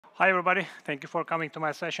Hi, everybody. Thank you for coming to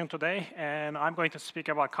my session today. And I'm going to speak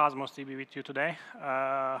about Cosmos DB with you today.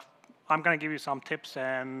 I'm going to give you some tips,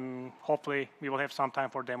 and hopefully we will have some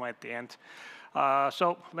time for demo at the end.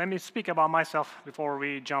 So let me speak about myself before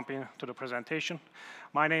we jump into the presentation.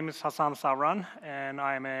 My name is Hasan Savran, and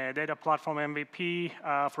I'm a data platform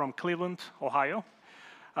MVP from Cleveland, Ohio.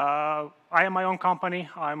 I have my own company.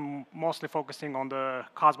 I'm mostly focusing on the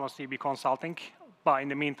Cosmos DB consulting. But in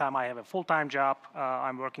the meantime, I have a full-time job.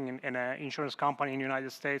 I'm working in an insurance company in the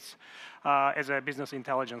United States as a business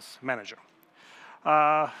intelligence manager.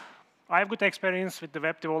 I have good experience with the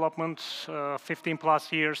web development, 15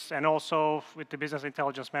 plus years, and also with the business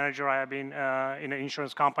intelligence manager. I have been in an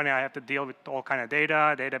insurance company. I have to deal with all kind of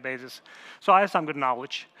data, databases. So I have some good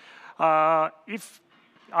knowledge. If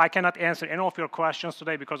I cannot answer any of your questions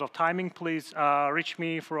today because of timing, please reach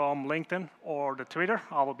me from LinkedIn or the Twitter.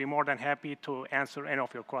 I will be more than happy to answer any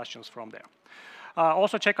of your questions from there.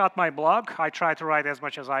 Also check out my blog. I try to write as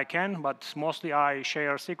much as I can, but mostly I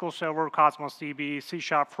share SQL Server, Cosmos DB, C#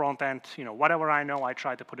 frontend, whatever I know, I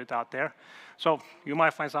try to put it out there. So you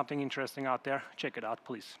might find something interesting out there. Check it out,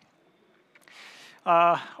 please.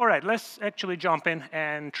 All right, let's actually jump in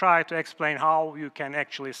and try to explain how you can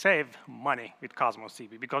actually save money with Cosmos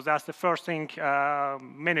DB, because that's the first thing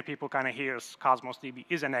many people kind of hear is Cosmos DB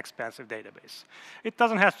is an expensive database. It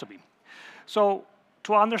doesn't have to be. So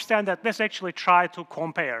to understand that, let's actually try to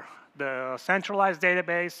compare the centralized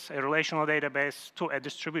database, a relational database, to a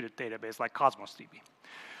distributed database like Cosmos DB.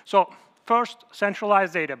 So first,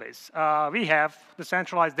 centralized database. We have the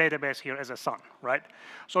centralized database here as a sun, right?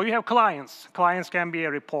 So you have clients. Clients can be a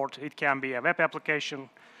report. It can be a web application.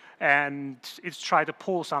 And it's trying to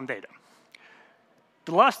pull some data.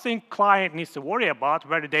 The last thing client needs to worry about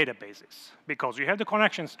where the database is, because you have the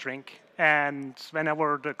connection string. And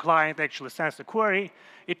whenever the client actually sends the query,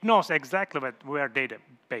 it knows exactly where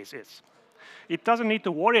database is. It doesn't need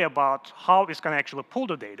to worry about how it's going to actually pull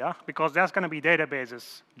the data, because that's going to be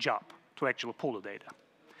database's job to actually pull the data.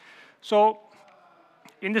 So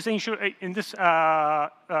in this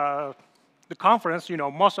the conference,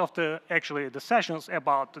 most of the sessions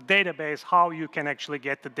about the database, how you can actually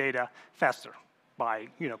get the data faster by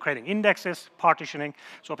creating indexes, partitioning.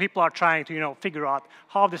 So people are trying to figure out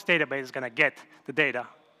how this database is going to get the data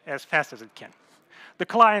as fast as it can. The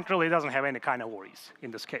client really doesn't have any kind of worries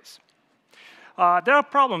in this case. There are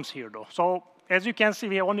problems here, though. So as you can see,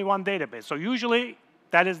 we have only one database. So usually,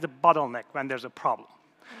 that is the bottleneck when there's a problem.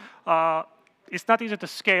 It's not easy to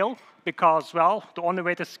scale because, well, the only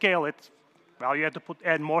way to scale it, well, you have to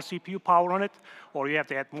add more CPU power on it, or you have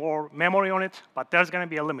to add more memory on it, but there's going to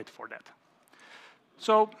be a limit for that.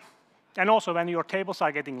 So, and also when your tables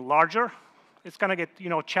are getting larger, it's going to get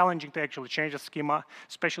challenging to actually change the schema,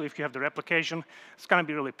 especially if you have the replication. It's going to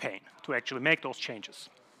be really pain to actually make those changes.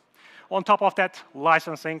 On top of that,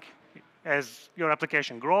 licensing. As your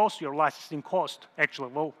application grows, your licensing cost actually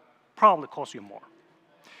will probably cost you more.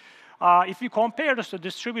 If you compare this to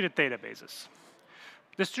distributed databases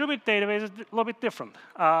is a little bit different.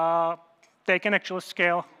 They can actually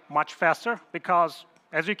scale much faster because,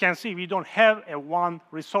 as you can see, we don't have a one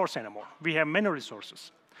resource anymore. We have many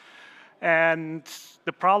resources. And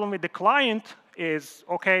the problem with the client is,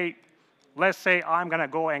 OK, let's say I'm going to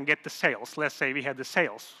go and get the sales. Let's say we have the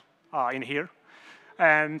sales in here.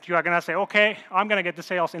 And you are going to say, OK, I'm going to get the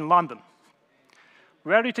sales in London.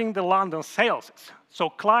 Where do you think the London sales is? So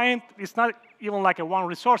client is not even like a one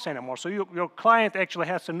resource anymore. So your client actually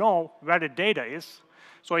has to know where the data is,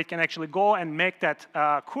 so it can actually go and make that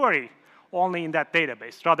query only in that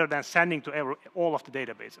database, rather than sending to all of the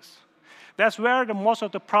databases. That's where most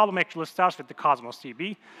of the problem actually starts with the Cosmos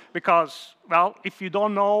DB, because, well, if you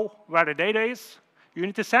don't know where the data is, you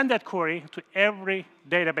need to send that query to every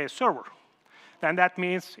database server. Then that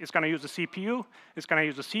means it's going to use the CPU, it's going to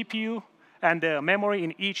use the CPU, and the memory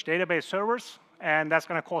in each database servers, and that's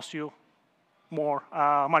going to cost you more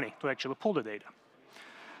money to actually pull the data.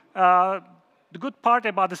 The good part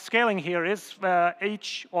about the scaling here is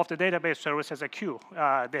each of the database servers has a queue.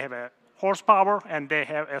 They have a horsepower, and they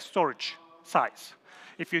have a storage size.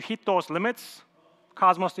 If you hit those limits,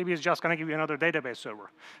 Cosmos DB is just going to give you another database server.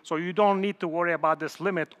 So you don't need to worry about this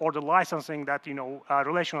limit or the licensing that a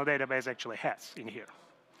relational database actually has in here.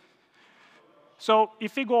 So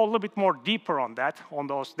if we go a little bit more deeper on that, on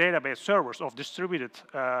those database servers of distributed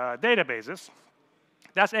databases,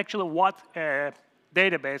 that's actually what a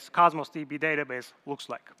database, Cosmos DB database, looks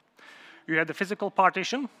like. You have the physical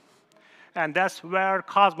partition, and that's where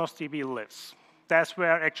Cosmos DB lives. That's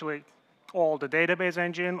where actually all the database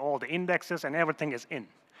engine, all the indexes, and everything is in.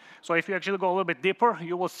 So if you actually go a little bit deeper,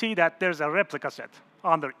 you will see that there's a replica set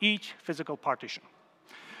under each physical partition.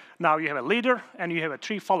 Now you have a leader, and you have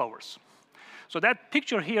 3 followers. So that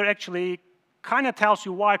picture here actually kind of tells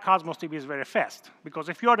you why Cosmos DB is very fast. Because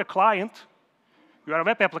if you're the client, you are a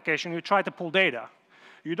web application, you try to pull data.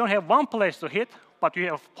 You don't have one place to hit, but you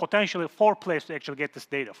have potentially 4 places to actually get this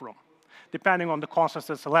data from, depending on the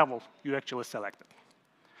consistency level you actually selected.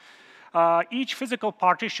 Each physical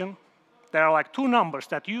partition, there are like 2 numbers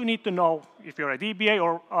that you need to know. If you're a DBA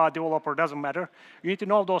or a developer, doesn't matter. You need to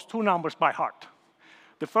know those 2 numbers by heart.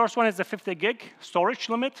 The first one is the 50 gig storage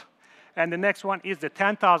limit, and the next one is the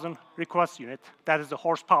 10,000 request unit. That is the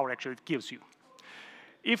horsepower actually it gives you.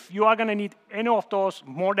 If you are going to need any of those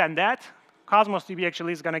more than that, Cosmos DB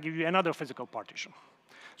actually is going to give you another physical partition.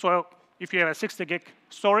 So if you have a 60 gig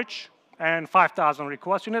storage and 5,000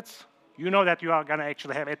 request units, you know that you are going to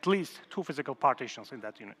actually have at least 2 physical partitions in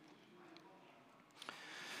that unit.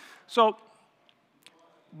 So,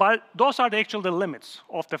 but those are actually the limits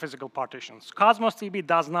of the physical partitions. Cosmos DB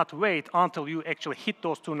does not wait until you actually hit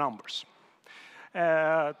those 2 numbers.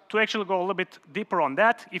 To actually go a little bit deeper on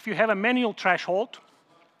that, if you have a manual threshold,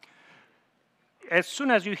 as soon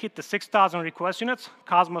as you hit the 6,000 request units,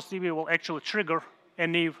 Cosmos DB will actually trigger a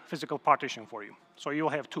new physical partition for you. So you'll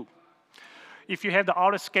have 2. If you have the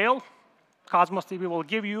auto scale, Cosmos DB will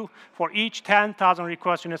give you, for each 10,000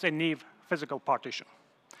 request units, a new physical partition.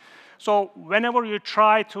 So whenever you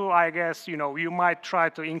try to, I guess, you might try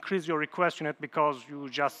to increase your request unit because you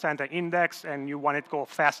just sent an index and you want it to go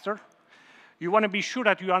faster. You want to be sure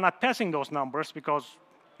that you are not passing those numbers because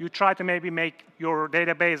you try to maybe make your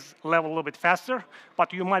database level a little bit faster,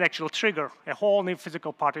 but you might actually trigger a whole new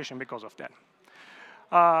physical partition because of that.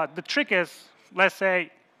 The trick is, let's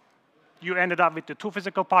say you ended up with the 2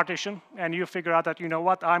 physical partition, and you figure out that, you know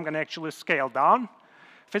what, I'm going to actually scale down.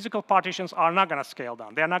 Physical partitions are not going to scale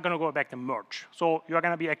down. They're not going to go back to merge. So you're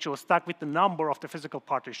going to be actually stuck with the number of the physical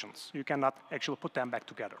partitions. You cannot actually put them back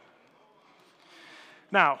together.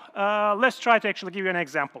 Now, let's try to actually give you an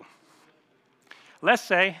example. Let's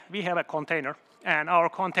say we have a container, and our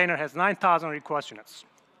container has 9,000 request units.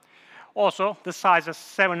 Also, the size is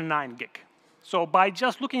 79 gig. So by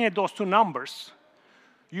just looking at those 2 numbers,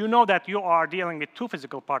 you know that you are dealing with 2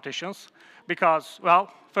 physical partitions because,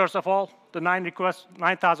 well, first of all, the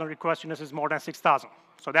 9,000 request units is more than 6,000.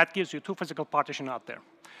 So that gives you 2 physical partitions out there.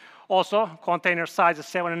 Also, container size is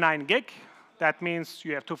 79 gig. That means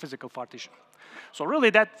you have 2 physical partitions. So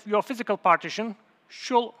really, your physical partition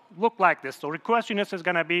should look like this. So request units is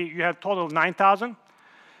going to be, you have total 9,000.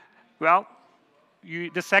 Well,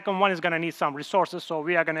 the second one is going to need some resources, so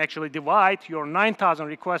we are going to actually divide your 9,000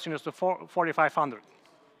 request units to 4,500.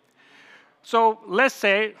 So let's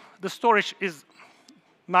say the storage is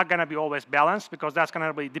not going to be always balanced because that's going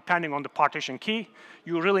to be depending on the partition key.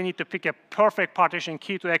 You really need to pick a perfect partition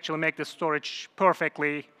key to actually make the storage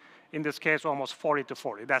perfectly, in this case, almost 40 to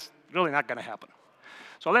 40. That's really not going to happen.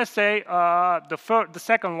 So let's say the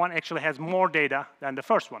second one actually has more data than the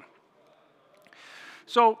first one.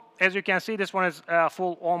 So as you can see, this one is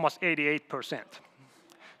full almost 88%.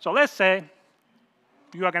 So let's say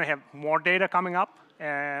you are going to have more data coming up,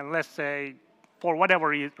 and let's say for whatever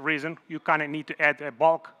reason, you kind of need to add a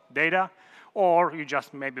bulk data, or you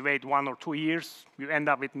just maybe wait 1 or 2 years, you end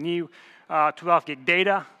up with new 12 gig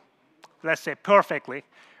data. Let's say perfectly,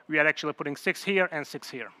 we are actually putting 6 here and 6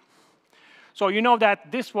 here. So you know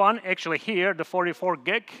that this one actually here, the 44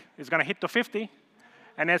 gig, is going to hit to 50.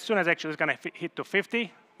 And as soon as actually it's going to hit to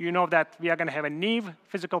 50, you know that we are going to have a new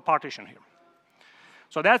physical partition here.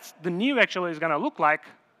 So that's the new actually is going to look like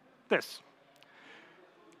this.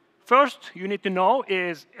 First, you need to know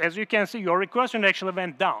is, as you can see, your request unit actually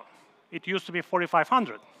went down. It used to be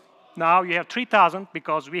 4,500. Now you have 3,000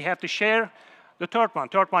 because we have to share the third one.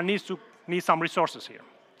 Third one needs some resources here.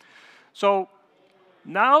 So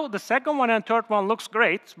now the second one and third one looks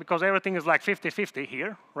great because everything is like 50-50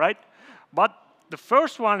 here, right? But the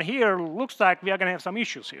first one here looks like we are going to have some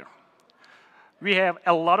issues here. We have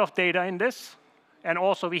a lot of data in this, and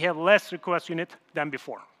also we have less request unit than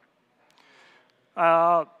before.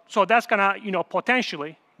 So that's going to,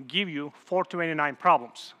 potentially give you 429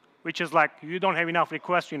 problems, which is like you don't have enough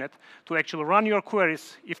request unit to actually run your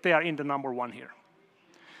queries if they are in the number 1 here.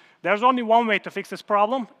 There's only one way to fix this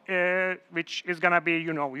problem, which is going to be,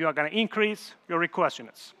 you are going to increase your request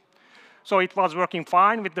units. So it was working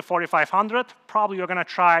fine with the 4,500. Probably you're going to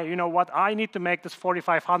try, I need to make this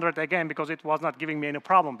 4,500 again because it was not giving me any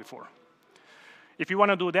problem before. If you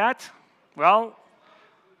want to do that, well,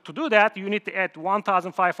 to do that, you need to add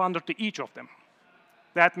 1,500 to each of them.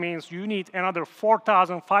 That means you need another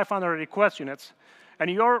 4,500 request units, and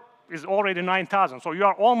your is already 9,000. So you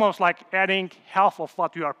are almost like adding half of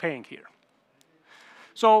what you are paying here.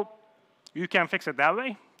 So you can fix it that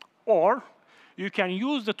way, Or you can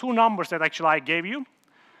use the two numbers that actually I gave you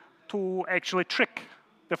to actually trick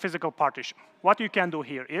the physical partition. What you can do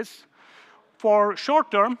here is, for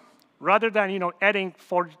short term, rather than adding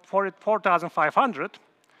 4,500,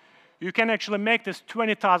 you can actually make this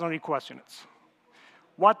 20,000 request units.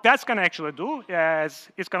 What that's going to actually do is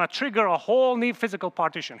it's going to trigger a whole new physical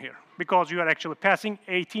partition here, because you are actually passing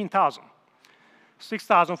 18,000,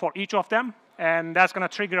 6,000 for each of them, and that's going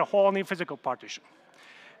to trigger a whole new physical partition.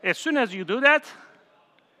 As soon as you do that,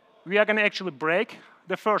 we are going to actually break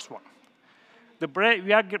the first one.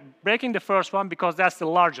 We are breaking the first one because that's the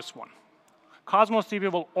largest one. Cosmos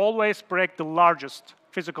DB will always break the largest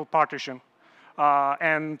physical partition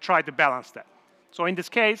and try to balance that. So in this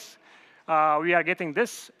case, we are getting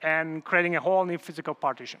this and creating a whole new physical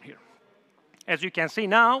partition here. As you can see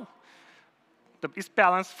now, it's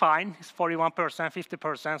balanced fine. It's 41%,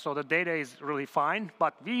 50%, so the data is really fine.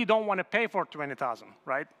 But we don't want to pay for 20,000,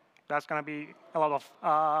 right? That's going to be a lot of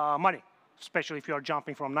money, especially if you are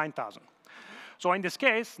jumping from 9,000. So in this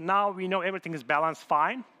case, now we know everything is balanced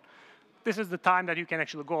fine. This is the time that you can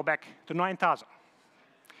actually go back to 9,000.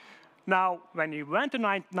 Now, when you went to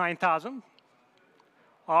 9,000,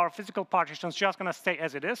 our physical partition is just going to stay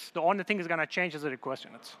as it is. The only thing is going to change is the request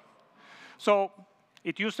units. So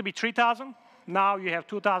it used to be 3,000. Now you have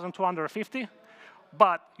 2,250,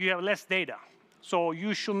 but you have less data. So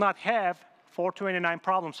you should not have 429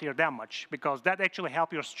 problems here that much, because that actually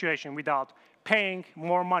helps your situation without paying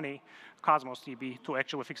more money, Cosmos DB, to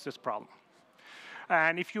actually fix this problem.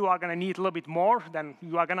 And if you are going to need a little bit more, then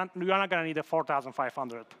you are not going to need a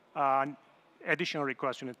 4,500 additional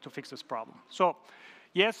request unit to fix this problem. So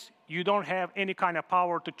yes, you don't have any kind of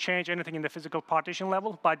power to change anything in the physical partition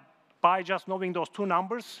level, but by just knowing those two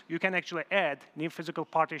numbers, you can actually add new physical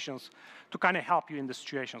partitions to kind of help you in the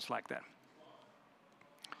situations like that.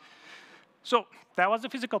 So that was the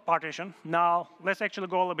physical partition. Now let's actually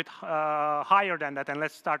go a little bit higher than that, and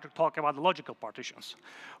let's start to talk about the logical partitions.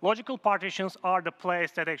 Logical partitions are the place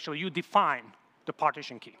that actually you define the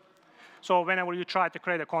partition key. So whenever you try to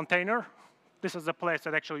create a container, this is the place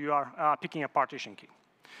that actually you are picking a partition key.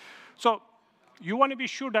 So you want to be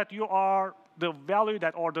sure that the value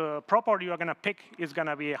or the property you are going to pick is going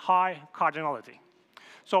to be a high cardinality.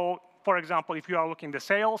 So for example, if you are looking at the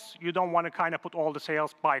sales, you don't want to kind of put all the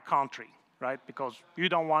sales by country, right? Because you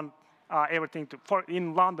don't want everything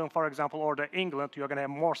in London, for example, or England, you're going to have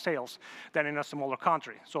more sales than in a smaller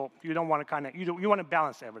country. So you don't want to you want to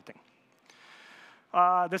balance everything.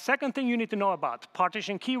 The second thing you need to know about,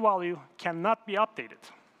 partition key value cannot be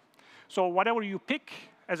updated. So whatever you pick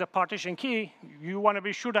as a partition key, you want to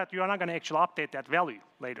be sure that you are not going to actually update that value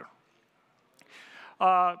later.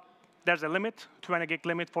 There's a limit, 20 gig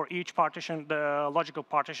limit for each partition, the logical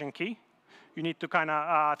partition key. You need to kind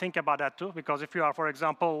of think about that too, because if you are, for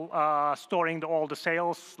example, storing all the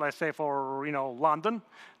sales, let's say for London,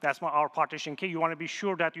 that's our partition key. You want to be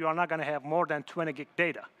sure that you are not going to have more than 20 gig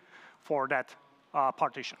data for that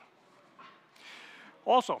partition.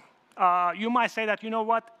 Also, you might say that, you know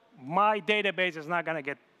what, my database is not going to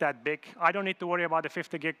get that big. I don't need to worry about the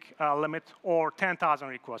 50 gig limit or 10,000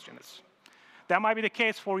 request units. That might be the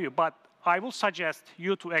case for you, but I will suggest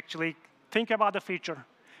you to actually think about the feature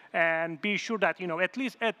and be sure that at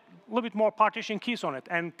least add a little bit more partition keys on it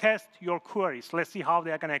and test your queries. Let's see how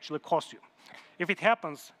they are going to actually cost you. If it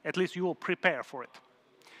happens, at least you will prepare for it.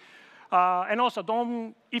 And also,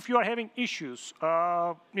 if you are having issues,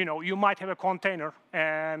 you might have a container,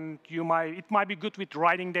 and it might be good with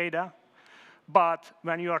writing data, but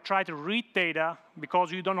when you are trying to read data,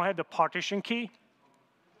 because you don't have the partition key,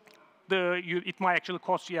 it might actually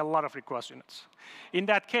cost you a lot of request units. In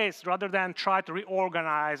that case, rather than try to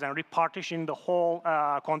reorganize and repartition the whole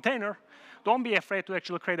container, don't be afraid to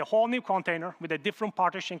actually create a whole new container with a different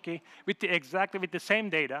partition key exactly with the same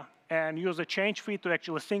data, and use a change feed to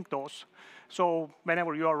actually sync those. So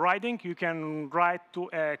whenever you are writing, you can write to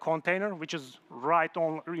a container which is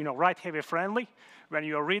write-heavy friendly. When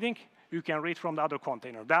you are reading, you can read from the other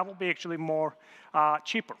container. That will be actually more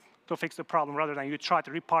cheaper to fix the problem, rather than you try to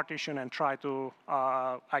repartition and try to,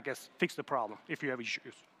 fix the problem if you have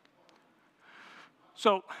issues.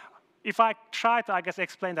 So if I try to,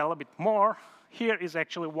 explain that a little bit more, here is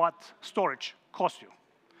actually what storage costs you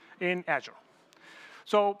in Azure.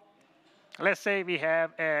 So let's say we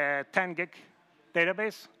have a 10 gig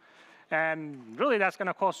database, and really that's going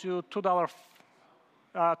to cost you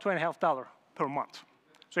 $2.50 per month.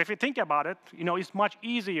 So if you think about it, it's much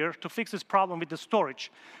easier to fix this problem with the storage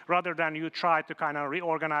rather than you try to kind of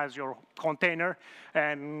reorganize your container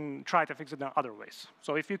and try to fix it in other ways.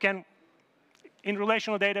 So if you can In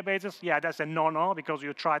relational databases, yeah, that's a no-no because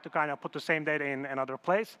you try to kind of put the same data in another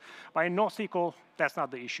place. But in NoSQL, that's not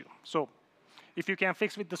the issue. So if you can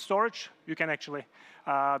fix with the storage, you can actually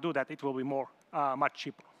do that. It will be much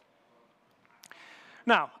cheaper.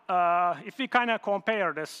 Now, if we kind of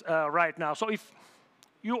compare this right now, so if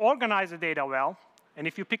you organize the data well, and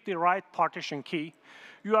if you pick the right partition key,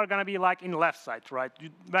 you are going to be like in the left side, right?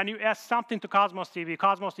 When you ask something to Cosmos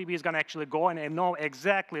DB is going to actually go and know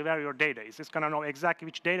exactly where your data is. It's going to know exactly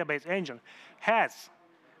which database engine has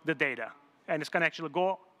the data, and it's going to actually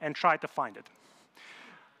go and try to find it.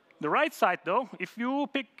 The right side, though, if you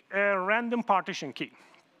pick a random partition key,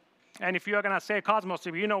 and if you are going to say, Cosmos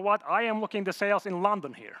DB, you know what? I am looking the sales in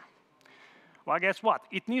London here. Well, guess what?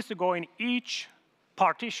 It needs to go in each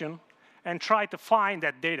partition and try to find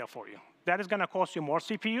that data for you. That is going to cost you more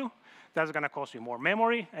CPU, that's going to cost you more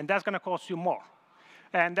memory, and that's going to cost you more.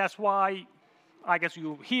 And that's why, I guess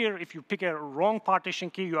if you pick a wrong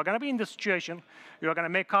partition key, you are going to be in this situation. You are going to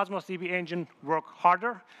make Cosmos DB engine work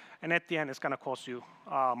harder, and at the end, it's going to cost you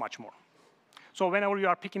much more. So whenever you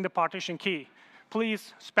are picking the partition key,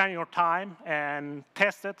 please spend your time and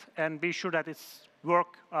test it, and be sure that it's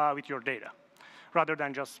work with your data, rather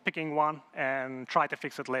than just picking one and try to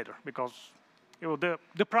fix it later, because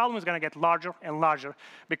the problem is going to get larger and larger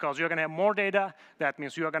because you're going to have more data. That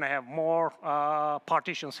means you're going to have more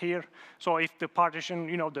partitions here. So if the partition,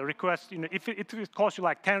 the request, if it costs you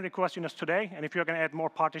like 10 request units today, and if you're going to add more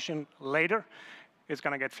partition later, it's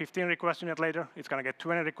going to get 15 request units later. It's going to get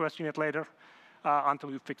 20 request units later until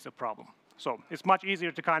you fix the problem. So it's much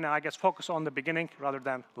easier to kind of, I guess, focus on the beginning rather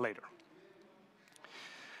than later.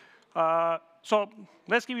 So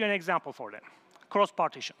let's give you an example for that. Cross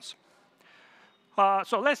partitions.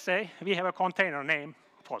 So let's say we have a container named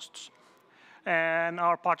posts, and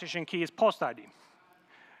our partition key is post ID.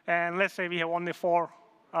 And let's say we have only 4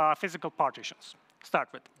 physical partitions to start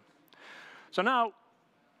with. So now,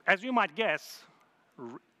 as you might guess,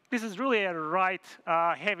 this is really a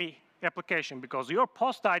write-heavy application because your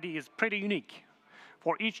post ID is pretty unique.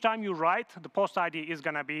 For each time you write, the post ID is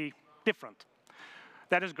going to be different.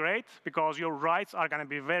 That is great because your writes are going to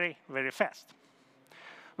be very, very fast.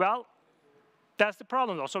 Well, that's the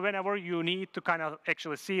problem, though. So whenever you need to kind of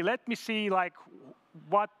actually see, let me see like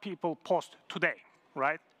what people post today,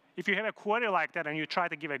 right? If you have a query like that and you try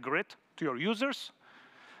to give a grid to your users,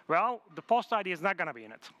 well, the post ID is not going to be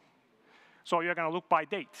in it. So you're going to look by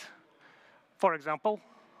date. For example,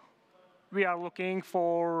 we are looking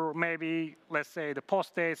for maybe, let's say, the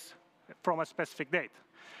post dates from a specific date.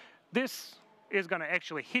 This is going to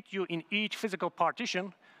actually hit you in each physical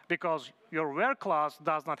partition because your where clause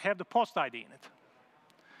does not have the post ID in it.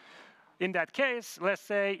 In that case, let's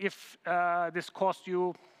say if this costs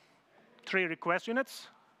you 3 request units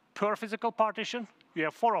per physical partition, you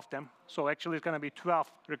have 4 of them, so actually it's going to be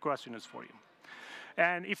 12 request units for you.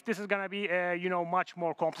 And if this is going to be much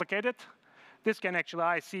more complicated, this can actually,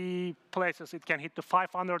 I see places it can hit to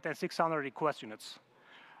 500 and 600 request units,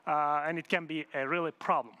 and it can be a really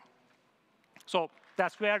problem. So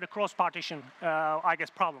that's where the cross-partition, I guess,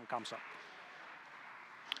 problem comes up.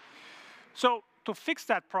 So to fix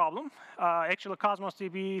that problem, actually, Cosmos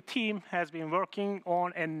DB team has been working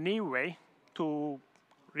on a new way to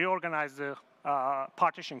reorganize the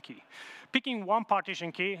partition key. Picking one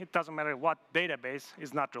partition key, it doesn't matter what database,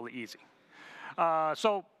 is not really easy.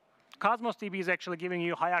 So Cosmos DB is actually giving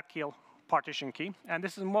you hierarchical partition key, and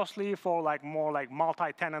this is mostly for more like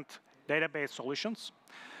multi-tenant database solutions.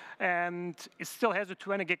 And it still has a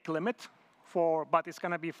 20 gig limit, but it's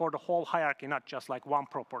going to be for the whole hierarchy, not just like one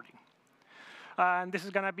property. And this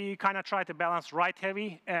is going to be kind of try to balance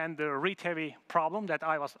write-heavy and the read-heavy problem that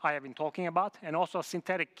I have been talking about, and also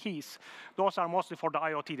synthetic keys. Those are mostly for the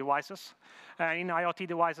IoT devices. In IoT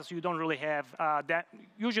devices, you don't really have that.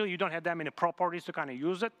 Usually, you don't have that many properties to kind of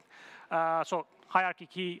use it. So hierarchy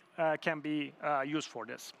key can be used for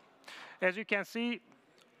this. As you can see,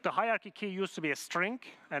 the hierarchy key used to be a string,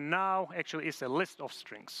 and now actually it's a list of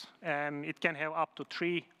strings. And it can have up to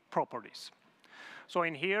 3 properties. So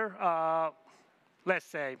in here, let's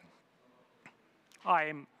say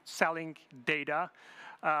I'm selling data,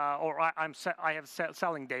 or I have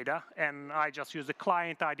selling data, and I just use the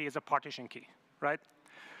client ID as a partition key, right?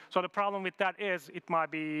 So the problem with that is it might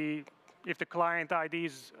be, if the client ID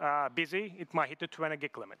is busy, it might hit the 20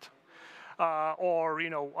 gig limit. Or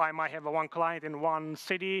I might have one client in one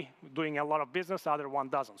city doing a lot of business, the other one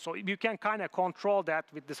doesn't. So you can kind of control that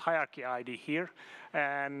with this hierarchy ID here.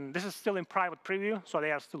 And this is still in private preview, so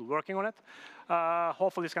they are still working on it.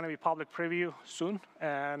 Hopefully it's going to be public preview soon,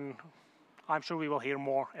 and I'm sure we will hear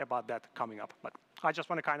more about that coming up. But I just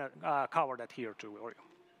want to kind of cover that here too for you.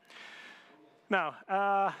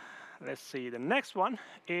 Now, let's see. The next one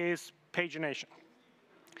is pagination.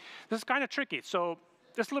 This is kind of tricky. So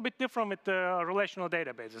this is a little bit different with the relational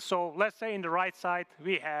databases. So let's say in the right side,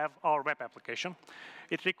 we have our web application.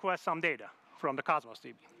 It requests some data from the Cosmos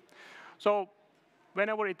DB. So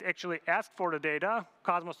whenever it actually asks for the data,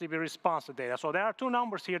 Cosmos DB responds to data. So there are two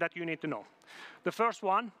numbers here that you need to know. The first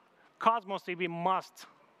one, Cosmos DB must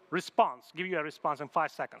respond, give you a response in 5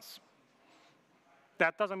 seconds.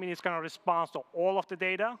 That doesn't mean it's going to respond to all of the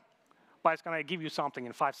data, but it's going to give you something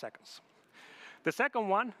in 5 seconds. The second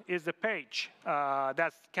one is the page.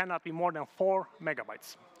 That cannot be more than 4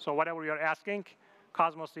 megabytes. So whatever you're asking,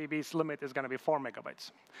 Cosmos DB's limit is going to be 4 megabytes.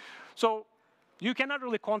 So you cannot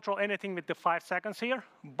really control anything with the 5 seconds here,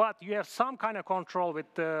 but you have some kind of control with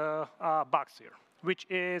the box here, which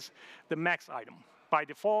is the max item. By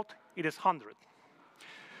default, it is 100.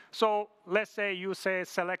 So let's say you say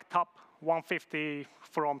select top 150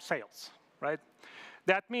 from sales, right?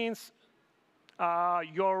 That means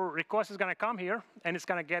your request is going to come here, and it's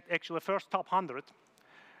going to get actually the first top 100,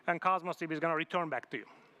 and Cosmos DB is going to return back to you.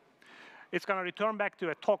 It's going to return back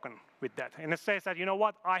to a token with that. And it says that, you know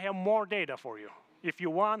what, I have more data for you. If you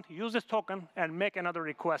want, use this token and make another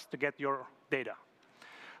request to get your data.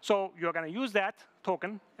 So you're going to use that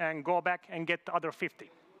token and go back and get the other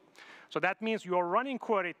 50. So that means you're running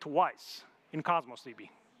query twice in Cosmos DB,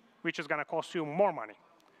 which is going to cost you more money.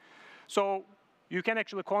 So you can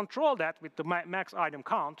actually control that with the max item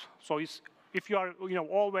count. So if you are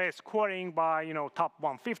always querying by top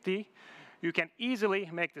 150, you can easily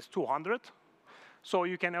make this 200. So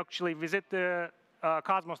you can actually visit the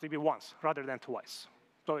Cosmos DB once rather than twice.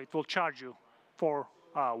 So it will charge you for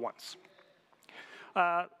once.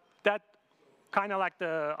 That kind of like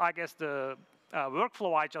the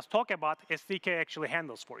workflow I just talked about, SDK actually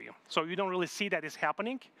handles for you. So you don't really see that is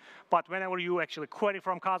happening, but whenever you actually query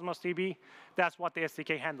from Cosmos DB, that's what the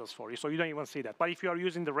SDK handles for you. So you don't even see that. But if you are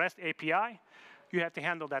using the REST API, you have to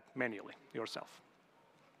handle that manually yourself.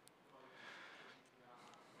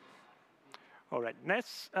 All right,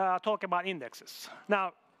 let's talk about indexes.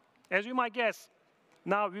 Now, as you might guess,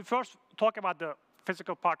 now we first talk about the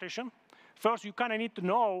physical partition. First, you kind of need to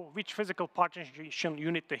know which physical partition you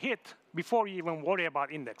need to hit before you even worry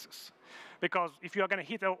about indexes. Because if you are going to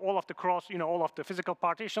hit all of the all of the physical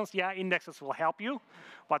partitions, yeah, indexes will help you,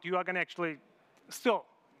 but you are going to actually still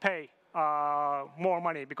pay more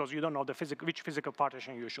money because you don't know which physical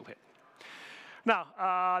partition you should hit.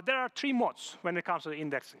 Now, there are 3 modes when it comes to the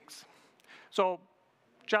indexings. So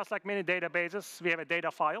just like many databases, we have a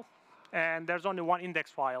data file, and there's only one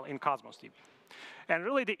index file in Cosmos DB. And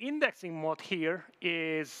really, the indexing mode here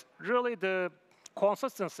is really the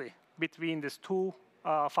consistency between these 2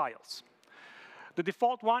 files. The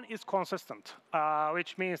default one is consistent,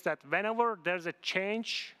 which means that whenever there's a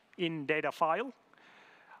change in data file,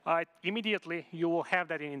 immediately you will have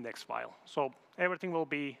that in index file. So everything will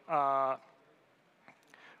be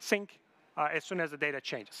sync as soon as the data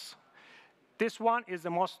changes. This one is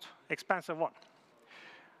the most expensive one.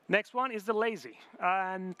 Next one is the lazy.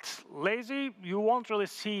 And lazy, you won't really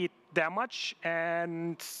see it that much.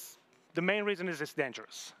 And the main reason is it's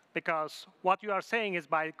dangerous. Because what you are saying is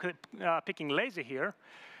by picking lazy here,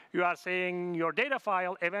 you are saying your data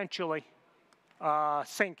file eventually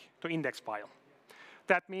sync to index file.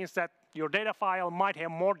 That means that your data file might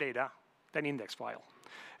have more data than index file.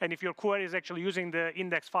 And if your query is actually using the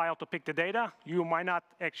index file to pick the data, you might not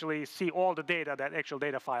actually see all the data that actual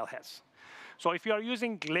data file has. So if you are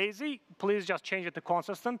using lazy, please just change it to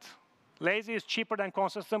consistent. Lazy is cheaper than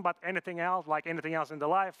consistent, but anything else, like anything else in the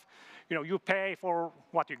life, you pay for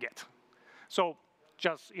what you get. So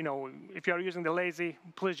just, if you are using the lazy,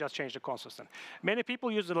 please just change the consistent. Many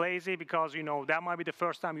people use the lazy because, that might be the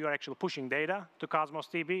first time you are actually pushing data to Cosmos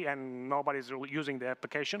DB and nobody's really using the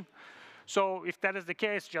application. So if that is the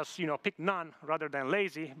case, just pick none rather than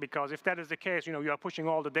lazy, because if that is the case, you are pushing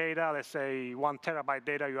all the data, let's say 1 terabyte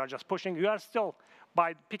data you are just pushing, you are still,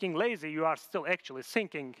 by picking lazy, you are still actually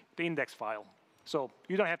syncing the index file. So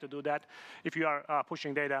you don't have to do that if you are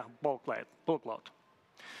pushing data bulk load.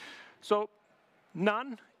 So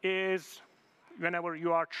none is whenever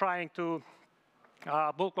you are trying to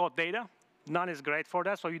bulk load data. None is great for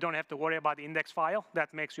that, so you don't have to worry about the index file.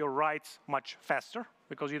 That makes your writes much faster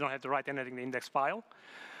because you don't have to write anything in the index file.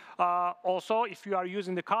 Also, if you are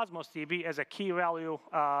using the Cosmos DB as a key value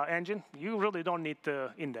engine, you really don't need the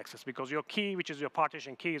indexes because your key, which is your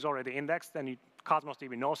partition key, is already indexed, and Cosmos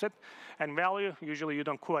DB knows it. And value, usually you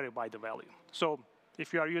don't query by the value. So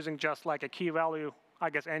if you are using just like a key value,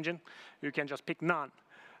 engine, you can just pick none,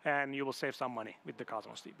 and you will save some money with the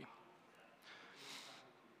Cosmos DB.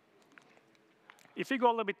 If we go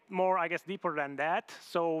a little bit more, I guess, deeper than that,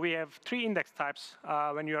 so we have 3 index types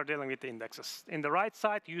when you are dealing with the indexes. In the right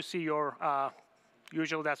side, you see your,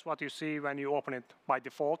 usually that's what you see when you open it by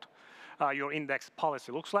default, your index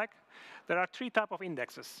policy looks like. There are 3 types of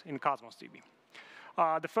indexes in Cosmos DB.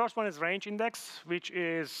 The first one is range index, which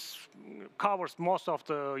covers most of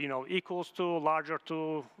the, equals to, larger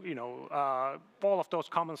to, all of those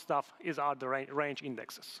common stuff are the range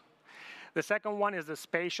indexes. The second one is the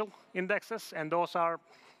spatial indexes, and those are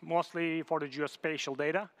mostly for the geospatial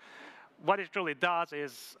data. What it really does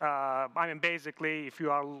is, basically, if you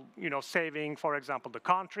are, saving, for example, the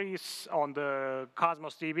countries on the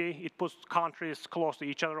Cosmos DB, it puts countries close to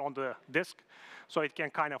each other on the disk, so it can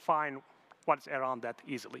kind of find what's around that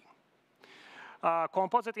easily.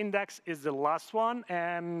 Composite index is the last one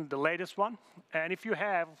and the latest one. And if you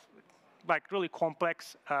have like really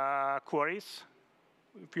complex queries,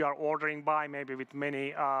 if you are ordering by maybe with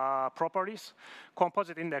many properties,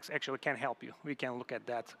 composite index actually can help you. We can look at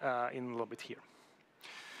that in a little bit here.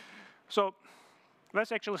 So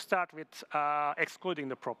let's actually start with excluding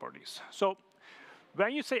the properties. So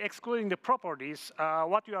when you say excluding the properties,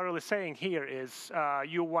 what you are really saying here is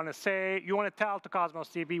you want to tell to Cosmos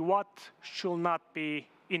DB what should not be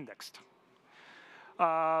indexed.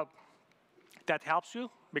 That helps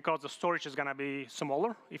you because the storage is going to be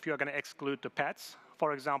smaller if you are going to exclude the paths.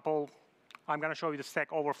 For example, I'm going to show you the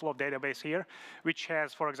Stack Overflow database here, which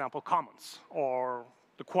has, for example, comments or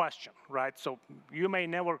the question, right? So you may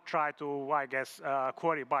never try to, I guess,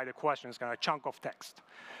 query by the question. It's going to chunk of text.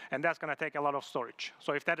 And that's going to take a lot of storage.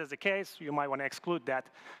 So if that is the case, you might want to exclude that.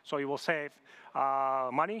 So you will save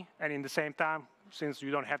money. And in the same time, since you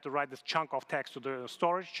don't have to write this chunk of text to the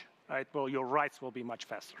storage, right, well, your writes will be much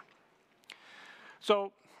faster.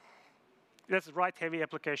 So that's write-heavy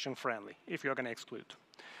application friendly if you're going to exclude.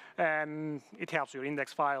 And it helps your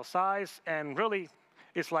index file size. And really,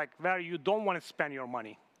 it's like where you don't want to spend your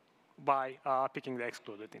money by picking the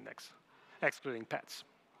excluded index, excluding paths.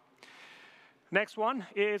 Next one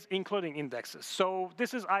is including indexes. So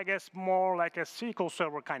this is, I guess, more like a SQL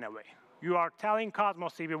Server kind of way. You are telling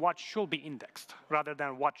Cosmos DB what should be indexed rather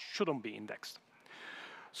than what shouldn't be indexed.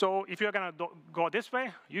 So if you're going to go this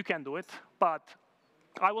way, you can do it. But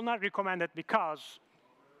I will not recommend it because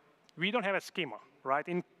we don't have a schema, right?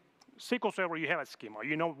 In SQL Server, you have a schema.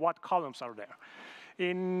 You know what columns are there.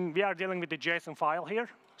 We are dealing with the JSON file here.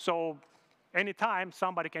 So anytime,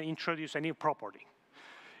 somebody can introduce a new property.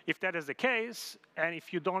 If that is the case, and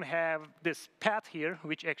if you don't have this path here,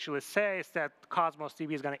 which actually says that Cosmos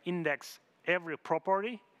DB is going to index every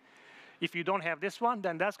property, if you don't have this one,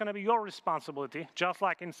 then that's going to be your responsibility, just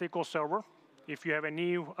like in SQL Server. If you have a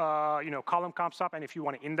new column comes up, and if you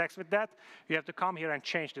want to index with that, you have to come here and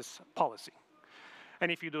change this policy.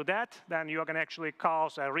 And if you do that, then you're going to actually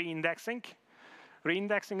cause a reindexing.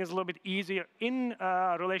 Reindexing is a little bit easier in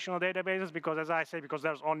relational databases because, as I say, because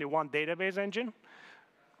there's only one database engine,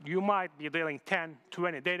 you might be dealing 10,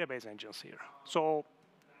 20 database engines here. So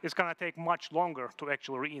it's going to take much longer to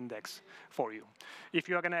actually reindex for you. If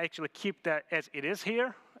you're going to actually keep that as it is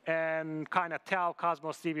here and kind of tell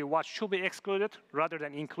Cosmos DB what should be excluded rather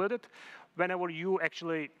than included, whenever you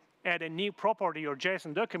actually add a new property or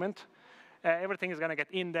JSON document, everything is going to get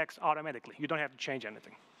indexed automatically. You don't have to change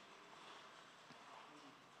anything.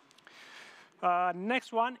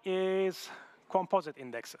 Next one is composite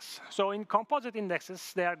indexes. So in composite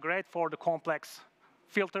indexes, they are great for the complex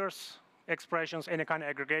filters, expressions, any kind of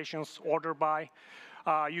aggregations, order by.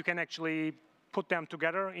 You can actually put them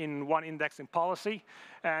together in one indexing policy.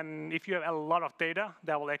 And if you have a lot of data,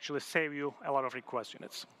 that will actually save you a lot of request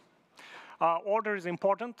units. Order is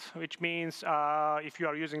important, which means if you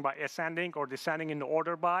are using by ascending or descending in the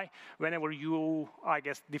order by, whenever you, I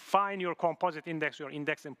guess, define your composite index, your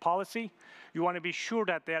indexing policy, you want to be sure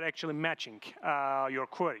that they're actually matching your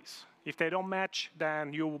queries. If they don't match,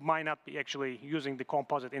 then you might not be actually using the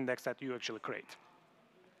composite index that you actually create.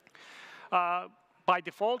 By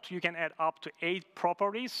default, you can add up to 8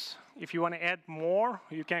 properties. If you want to add more,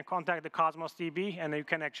 you can contact the Cosmos DB, and you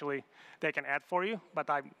can actually, they can add for you. But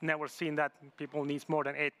I've never seen that people need more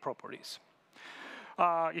than 8 properties.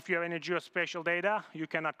 If you have any geospatial data, you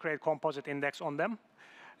cannot create composite index on them.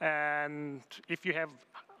 And if you have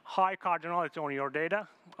high cardinality on your data,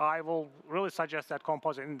 I will really suggest that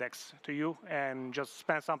composite index to you and just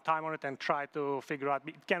spend some time on it and try to figure out.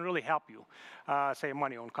 It can really help you save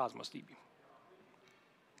money on Cosmos DB.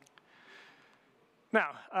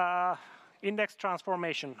 Now, index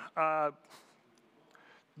transformation.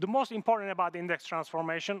 the most important about the index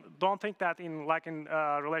transformation, don't think that in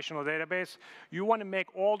relational database, you want to make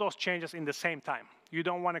all those changes in the same time. You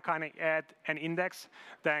don't want to kind of add an index,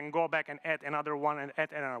 then go back and add another one and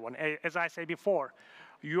add another one. As I said before,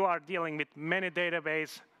 you are dealing with many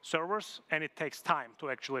database servers, and it takes time to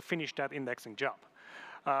actually finish that indexing job.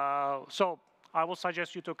 So I will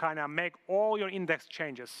suggest you to kind of make all your index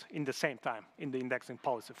changes in the same time in the indexing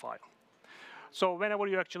policy file. So whenever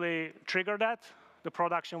you actually trigger that, the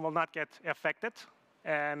production will not get affected,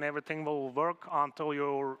 and everything will work until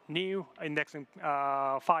your new indexing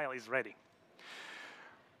file is ready.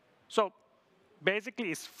 So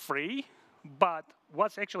basically, it's free, but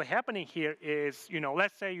what's actually happening here is,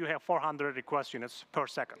 let's say you have 400 request units per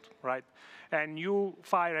second, right? And you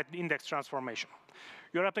fire an index transformation.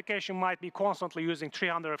 Your application might be constantly using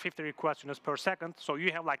 350 request units per second, so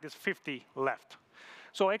you have like this 50 left.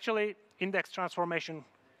 So actually, index transformation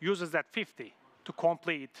uses that 50 to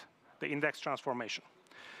complete the index transformation.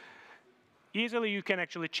 Easily, you can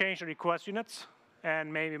actually change the request units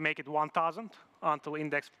and maybe make it 1,000 until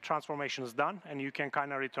index transformation is done, and you can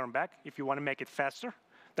kind of return back if you want to make it faster.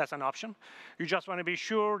 That's an option. You just want to be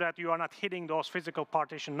sure that you are not hitting those physical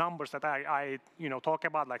partition numbers that I talk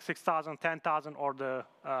about, like 6,000, 10,000, or the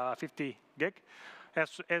 50 gig. As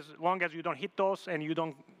long as you don't hit those and you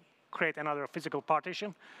don't create another physical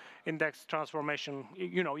partition, index transformation,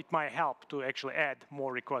 it might help to actually add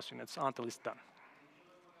more request units until it's done.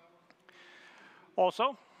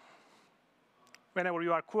 Also, whenever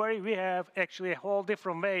you are query, we have actually a whole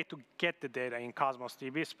different way to get the data in Cosmos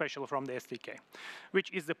DB, especially from the SDK,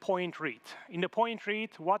 which is the point read. In the point read,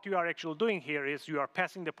 what you are actually doing here is you are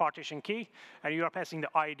passing the partition key, and you are passing the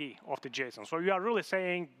ID of the JSON. So you are really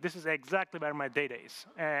saying, this is exactly where my data is.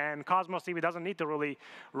 And Cosmos DB doesn't need to really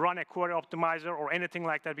run a query optimizer or anything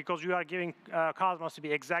like that, because you are giving Cosmos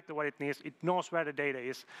DB exactly what it needs. It knows where the data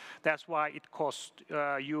is. That's why it costs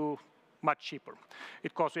you much cheaper.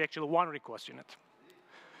 It costs you actually one request unit.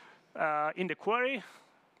 In the query,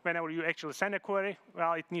 whenever you actually send a query,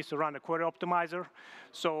 well, it needs to run a query optimizer,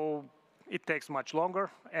 so it takes much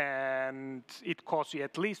longer, and it costs you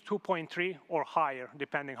at least 2.3 or higher,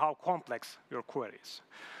 depending how complex your query is.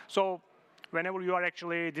 So whenever you are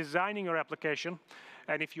actually designing your application,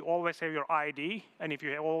 and if you always have your ID, and if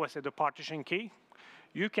you always have the partition key,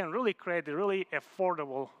 you can really create a really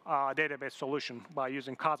affordable database solution by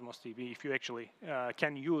using Cosmos DB if you actually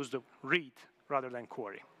can use the read rather than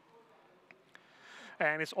query.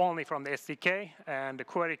 And it's only from the SDK, and the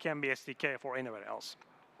query can be SDK for anywhere else.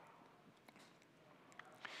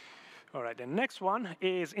 All right, the next one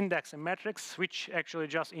is index and metrics, which actually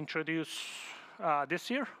just introduced this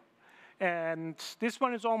year. And this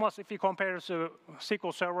one is almost, if you compare it to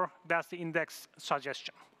SQL Server, that's the index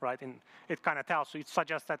suggestion, right? And it kind of tells you, it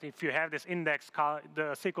suggests that if you have this index,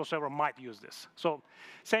 the SQL Server might use this. So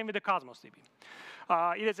same with the Cosmos DB.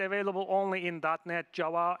 It is available only in .NET,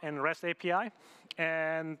 Java, and REST API.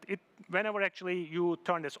 And whenever actually you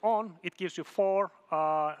turn this on, it gives you 4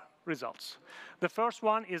 results. The first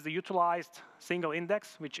one is the utilized single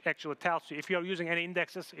index, which actually tells you, if you're using any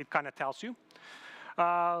indexes, it kind of tells you.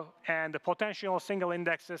 And the potential single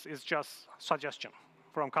indexes is just suggestion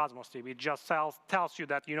from Cosmos DB. It just tells you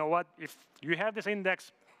that, you know what, if you have this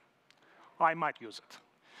index, I might use it.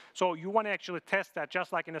 So you want to actually test that,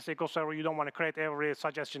 just like in a SQL Server. You don't want to create every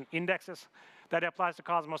suggestion indexes. That applies to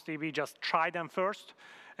Cosmos DB. Just try them first,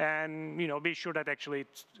 and be sure that actually,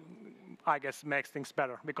 I guess, makes things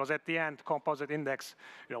better. Because at the end, composite index,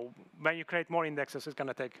 when you create more indexes, it's going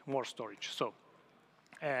to take more storage. So,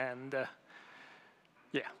 and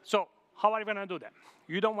yeah. So how are you going to do that?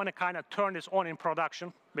 You don't want to kind of turn this on in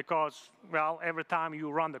production, because, well, every time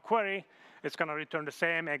you run the query, it's going to return the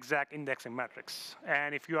same exact indexing metrics.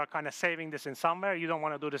 And if you are kind of saving this in somewhere, you don't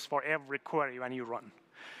want to do this for every query when you run.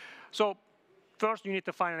 So first, you need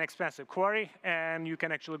to find an expensive query, and you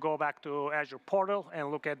can actually go back to Azure portal and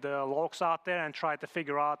look at the logs out there and try to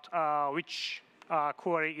figure out which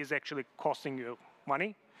query is actually costing you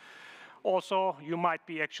money. Also, you might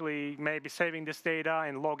be actually maybe saving this data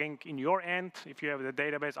and logging in your end. If you have the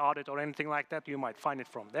database audit or anything like that, you might find it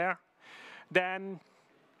from there. Then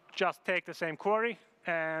just take the same query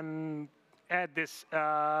and add this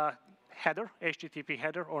header, HTTP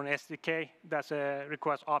header, or an SDK. That's a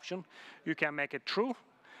request option. You can make it true.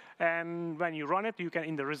 And when you run it, you can,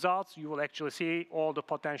 in the results, you will actually see all the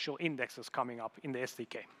potential indexes coming up in the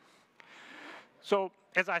SDK. So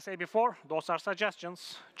as I said before, those are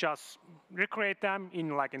suggestions. Just recreate them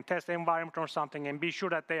in test environment or something, and be sure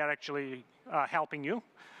that they are actually helping you.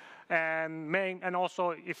 And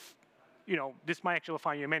also, if this might actually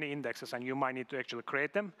find you many indexes, and you might need to actually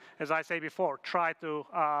create them. As I say before, try to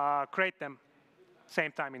create them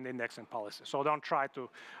same time in the indexing policy. So don't try to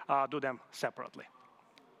do them separately.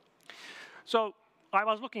 So I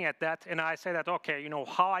was looking at that, and I said that, OK,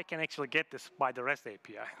 how I can actually get this by the REST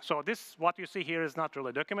API. So this, what you see here, is not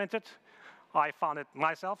really documented. I found it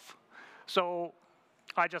myself. So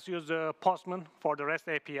I just used the Postman for the REST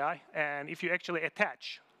API. And if you actually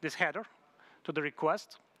attach this header to the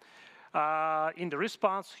request, in the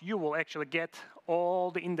response, you will actually get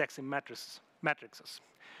all the indexing matrices.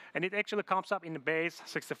 And it actually comes up in the base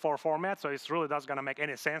 64 format, so it really doesn't going to make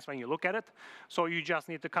any sense when you look at it. So you just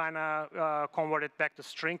need to kind of convert it back to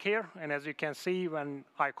string here. And as you can see, when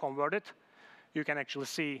I convert it, you can actually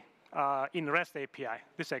see in REST API,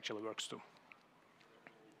 this actually works too.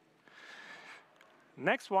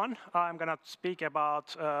 Next one I'm going to speak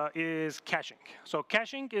about is caching. So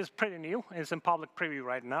caching is pretty new. It's in public preview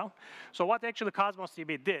right now. So what actually Cosmos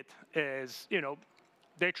DB did is,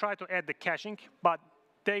 they tried to add the caching, but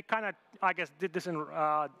they kind of, I guess, did this in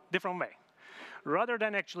a different way. Rather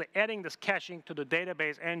than actually adding this caching to the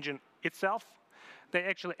database engine itself, they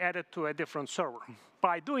actually added to a different server.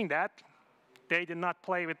 By doing that, they did not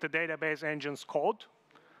play with the database engine's code.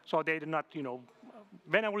 So they did not,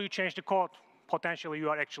 whenever you change the code, potentially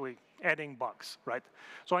you are actually adding bugs, right?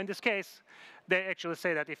 So in this case, they actually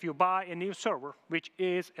say that if you buy a new server, which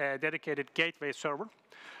is a dedicated gateway server,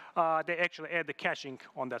 they actually add the caching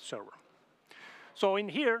on that server. So in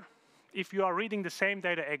here, if you are reading the same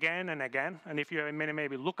data again and again, and if you have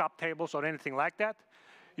maybe lookup tables or anything like that,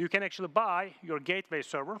 you can actually buy your gateway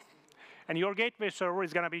server. And your gateway server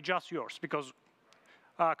is going to be just yours, because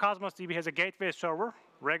Cosmos DB has a gateway server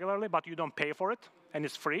regularly, but you don't pay for it, and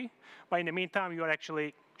it's free. But in the meantime, you are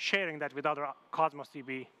actually sharing that with other Cosmos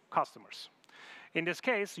DB customers. In this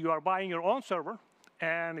case, you are buying your own server,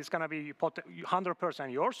 and it's going to be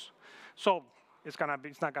 100% yours. So it's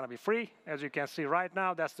not going to be free. As you can see right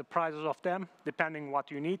now, that's the prices of them. Depending what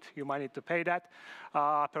you need, you might need to pay that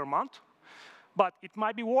per month. But it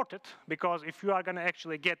might be worth it, because if you are going to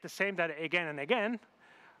actually get the same data again and again,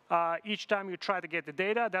 each time you try to get the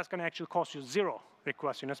data, that's going to actually cost you 0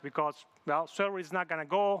 request units, because, well, server is not going to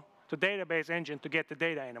go to database engine to get the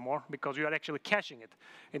data anymore, because you are actually caching it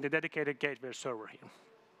in the dedicated gateway server here.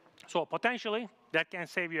 So potentially, that can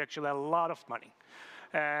save you actually a lot of money.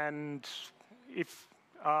 And if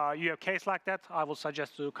you have a case like that, I will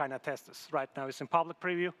suggest to kind of test this. Right now, it's in public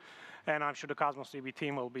preview, and I'm sure the Cosmos DB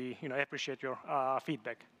team will be, appreciate your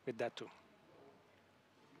feedback with that too.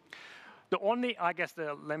 The only, I guess,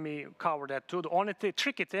 let me cover that too. The only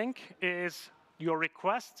tricky thing is your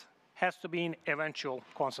request has to be in eventual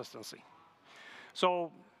consistency.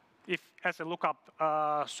 So if, as a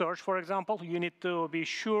lookup search, for example, you need to be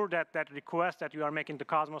sure that that request that you are making to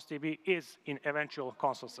Cosmos DB is in eventual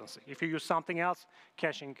consistency. If you use something else,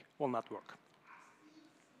 caching will not work.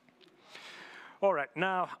 All right,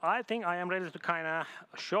 now I think I am ready to kind of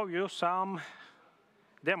show you some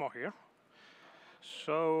demo here.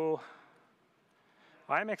 So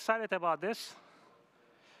I'm excited about this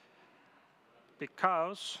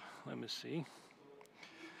because, let me see,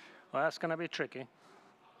 well, that's going to be tricky.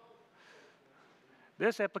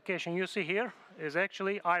 This application you see here is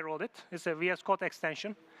actually, I wrote it. It's a VS Code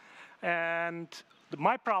extension. And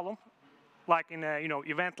my problem, like in an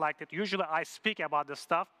event like that, usually I speak about this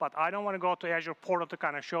stuff, but I don't want to go to Azure portal to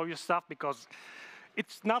kind of show you stuff, because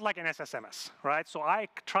it's not like an SSMS, right? So I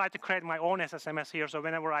try to create my own SSMS here, so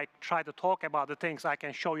whenever I try to talk about the things, I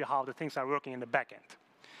can show you how the things are working in the back end.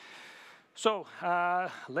 So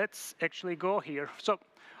let's actually go here. So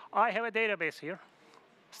I have a database here,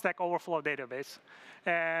 Stack Overflow database,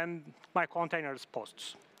 and my container is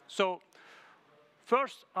posts. So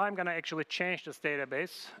first, I'm going to actually change this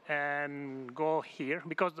database and go here,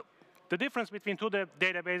 because the difference between two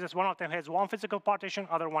databases, one of them has one physical partition,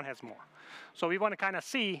 other one has more. So we want to kind of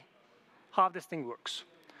see how this thing works.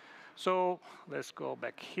 So let's go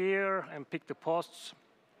back here and pick the posts.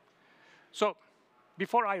 So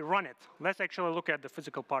before I run it, let's actually look at the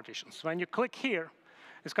physical partitions. When you click here,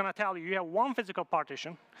 it's going to tell you have one physical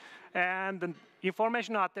partition, and the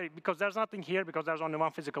information out there, because there's nothing here, because there's only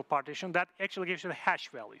one physical partition, that actually gives you the hash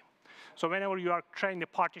value. So whenever you are creating the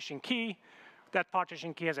partition key, that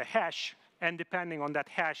partition key has a hash, and depending on that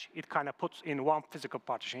hash, it kind of puts in one physical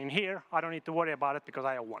partition. In here, I don't need to worry about it because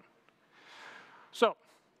I have one. So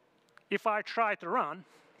if I try to run,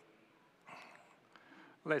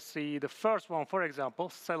 let's see, the first one, for example,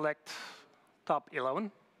 select top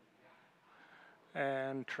 11.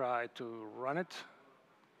 And try to run it.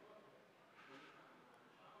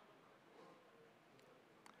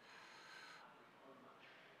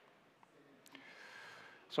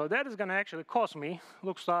 So that is going to actually cost me,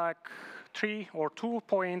 looks like 3 or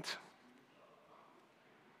 2.45.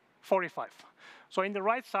 So in the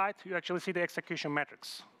right side, you actually see the execution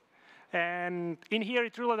metrics. And in here,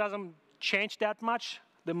 it really doesn't change that much.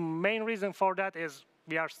 The main reason for that is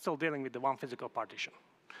we are still dealing with the one physical partition.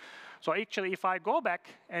 So actually, if I go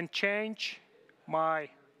back and change my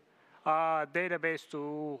database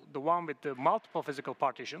to the one with the multiple physical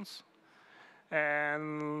partitions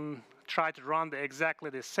and try to run exactly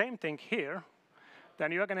the same thing here,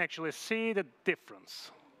 then you can actually see the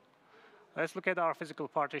difference. Let's look at our physical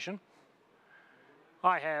partition.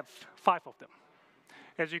 I have 5 of them.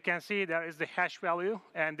 As you can see, there is the hash value,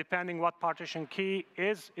 and depending what partition key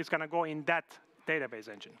is, it's going to go in that database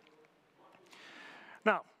engine.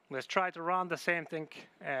 Now, let's try to run the same thing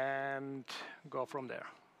and go from there.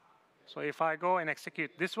 So if I go and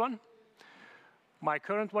execute this one, my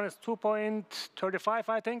current one is 2.35,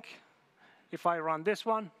 I think. If I run this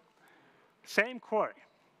one, same query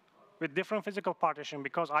with different physical partition,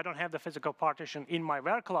 because I don't have the physical partition in my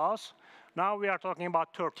where clause. Now we are talking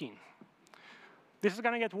about 13. This is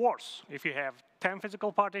going to get worse. If you have 10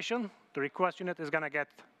 physical partition, the request unit is going to get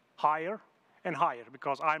higher and higher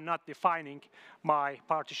because I'm not defining my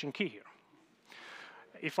partition key here.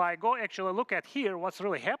 If I go actually look at here, what's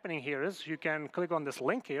really happening here is you can click on this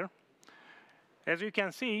link here. As you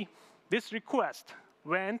can see, this request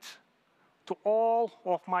went to all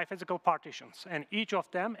of my physical partitions, and each of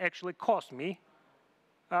them actually cost me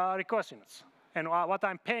request units. And what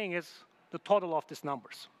I'm paying is the total of these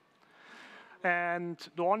numbers. And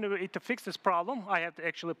the only way to fix this problem, I have to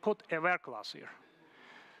actually put a where clause here.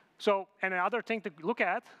 So, and another thing to look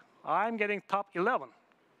at, I'm getting top 11.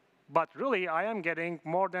 But really, I am getting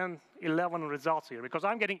more than 11 results here, because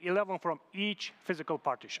I'm getting 11 from each physical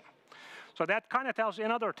partition. So that kind of tells you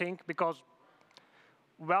another thing, because,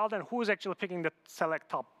 well, then who's actually picking the select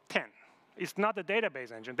top 10? It's not the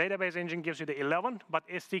database engine. Database engine gives you the 11, but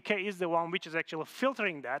SDK is the one which is actually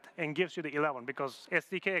filtering that and gives you the 11, because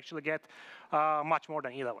SDK actually get much more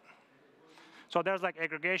than 11. So there's like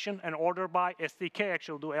aggregation and order by. SDK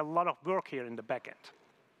actually do a lot of work here in the backend.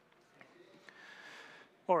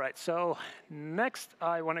 All right, so next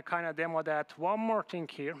I want to kind of demo that one more thing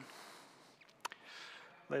here.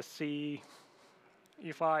 Let's see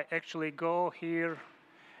if I actually go here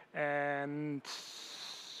and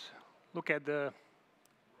look at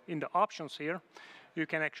in the options here, you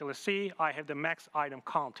can actually see I have the max item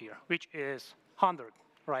count here, which is 100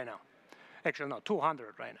 right now. Actually, no,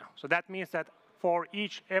 200 right now. So that means that for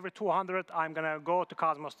every 200, I'm going to go to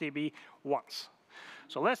Cosmos DB once.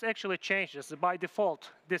 So let's actually change this. By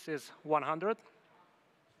default, this is 100.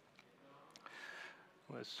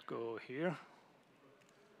 Let's go here.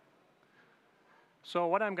 So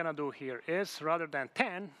what I'm going to do here is, rather than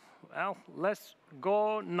 10, well, let's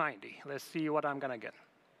go 90. Let's see what I'm going to get.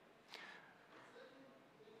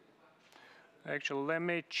 Actually, let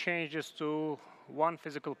me change this to one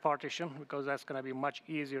physical partition, because that's going to be much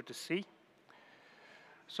easier to see.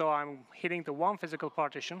 So I'm hitting the one physical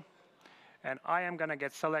partition, and I am going to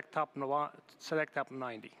get select top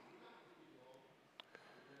 90.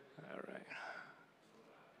 All right.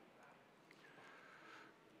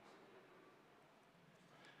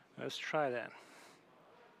 Let's try that.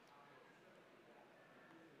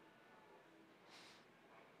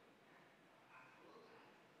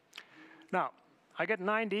 Now, I get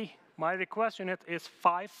 90. My request unit is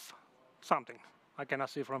 5 something. I cannot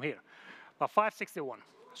see from here, but 561.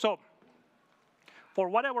 So, for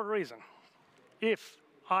whatever reason, if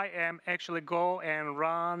I am actually go and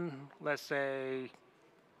run, let's say,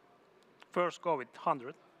 first go with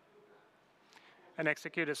 100 and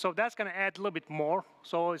execute it. So that's going to add a little bit more.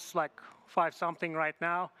 So it's like 5 something right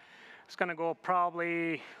now. It's going to go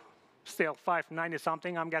probably still 590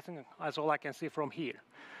 something, I'm guessing. That's all I can see from here.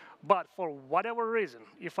 But for whatever reason,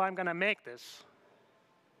 if I'm going to make this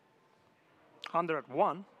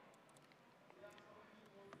 101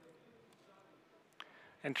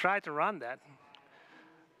 and try to run that,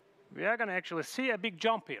 we are going to actually see a big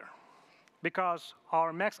jump here, because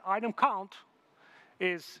our max item count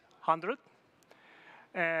is 100.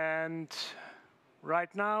 And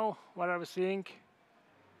right now, what are we seeing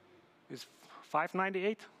is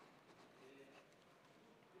 598.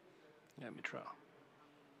 Let me try.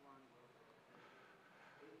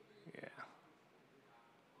 Yeah.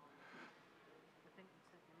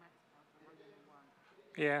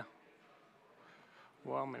 Yeah.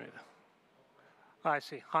 1 minute. I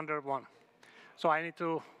see, 101. So I need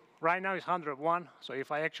to, right now it's 101. So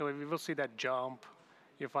if I actually, we will see that jump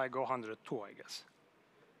if I go 102, I guess.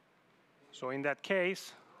 So in that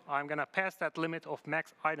case, I'm going to pass that limit of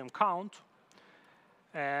max item count.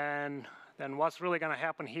 And then what's really going to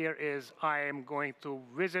happen here is I am going to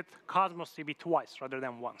visit Cosmos DB twice rather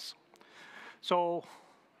than once. So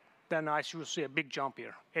then I should see a big jump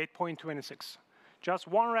here, 8.26. Just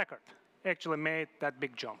one record actually made that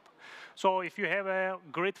big jump. So if you have a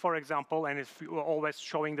grid, for example, and if you're always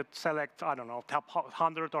showing that select, I don't know, top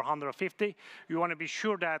 100 or 150, you want to be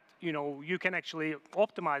sure that you can actually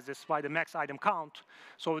optimize this by the max item count.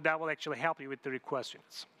 So that will actually help you with the request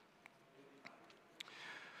units.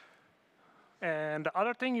 And the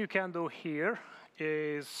other thing you can do here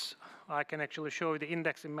is I can actually show you the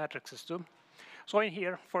indexing metric system. So in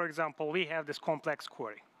here, for example, we have this complex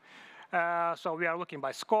query. So we are looking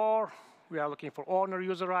by score, we are looking for owner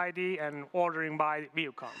user ID, and ordering by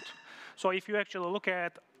view count. So if you actually look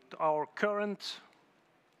at our current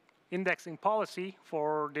indexing policy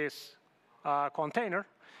for this container,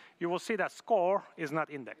 you will see that score is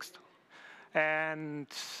not indexed. And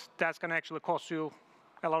that's going to actually cost you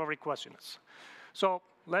a lot of request units. So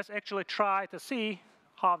let's actually try to see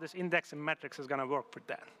how this indexing metrics is going to work for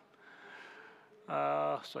that.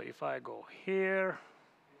 So if I go here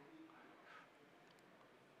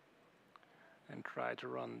and try to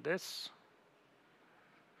run this,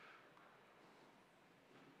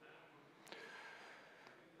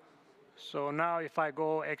 so now if I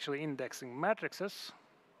go actually indexing matrices,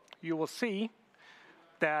 you will see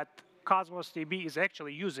that Cosmos DB is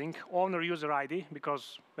actually using owner user ID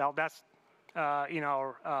because, well, that's in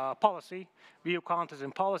our policy. View count is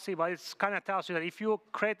in policy, but it kind of tells you that if you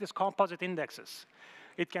create these composite indexes,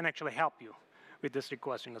 it can actually help you with this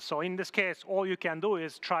request unit. So in this case, all you can do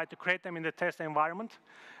is try to create them in the test environment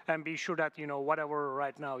and be sure that whatever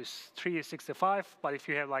right now is 365, but if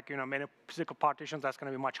you have many physical partitions, that's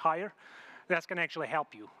going to be much higher. That's going to actually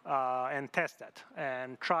help you and test that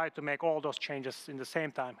and try to make all those changes in the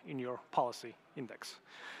same time in your policy index.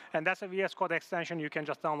 And that's a VS Code extension you can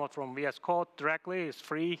just download from VS Code directly. It's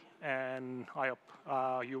free, and I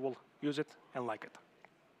hope you will use it and like it.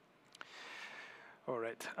 All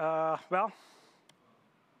right. Well,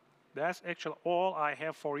 that's actually all I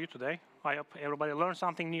have for you today. I hope everybody learned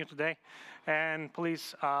something new today. And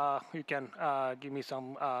please, you can give me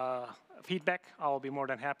some feedback. I will be more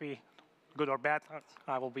than happy, good or bad.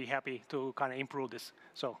 I will be happy to kind of improve this.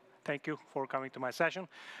 So thank you for coming to my session.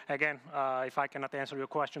 Again, if I cannot answer your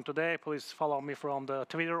question today, please follow me from the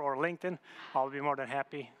Twitter or LinkedIn. I'll be more than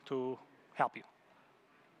happy to help you.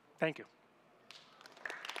 Thank you.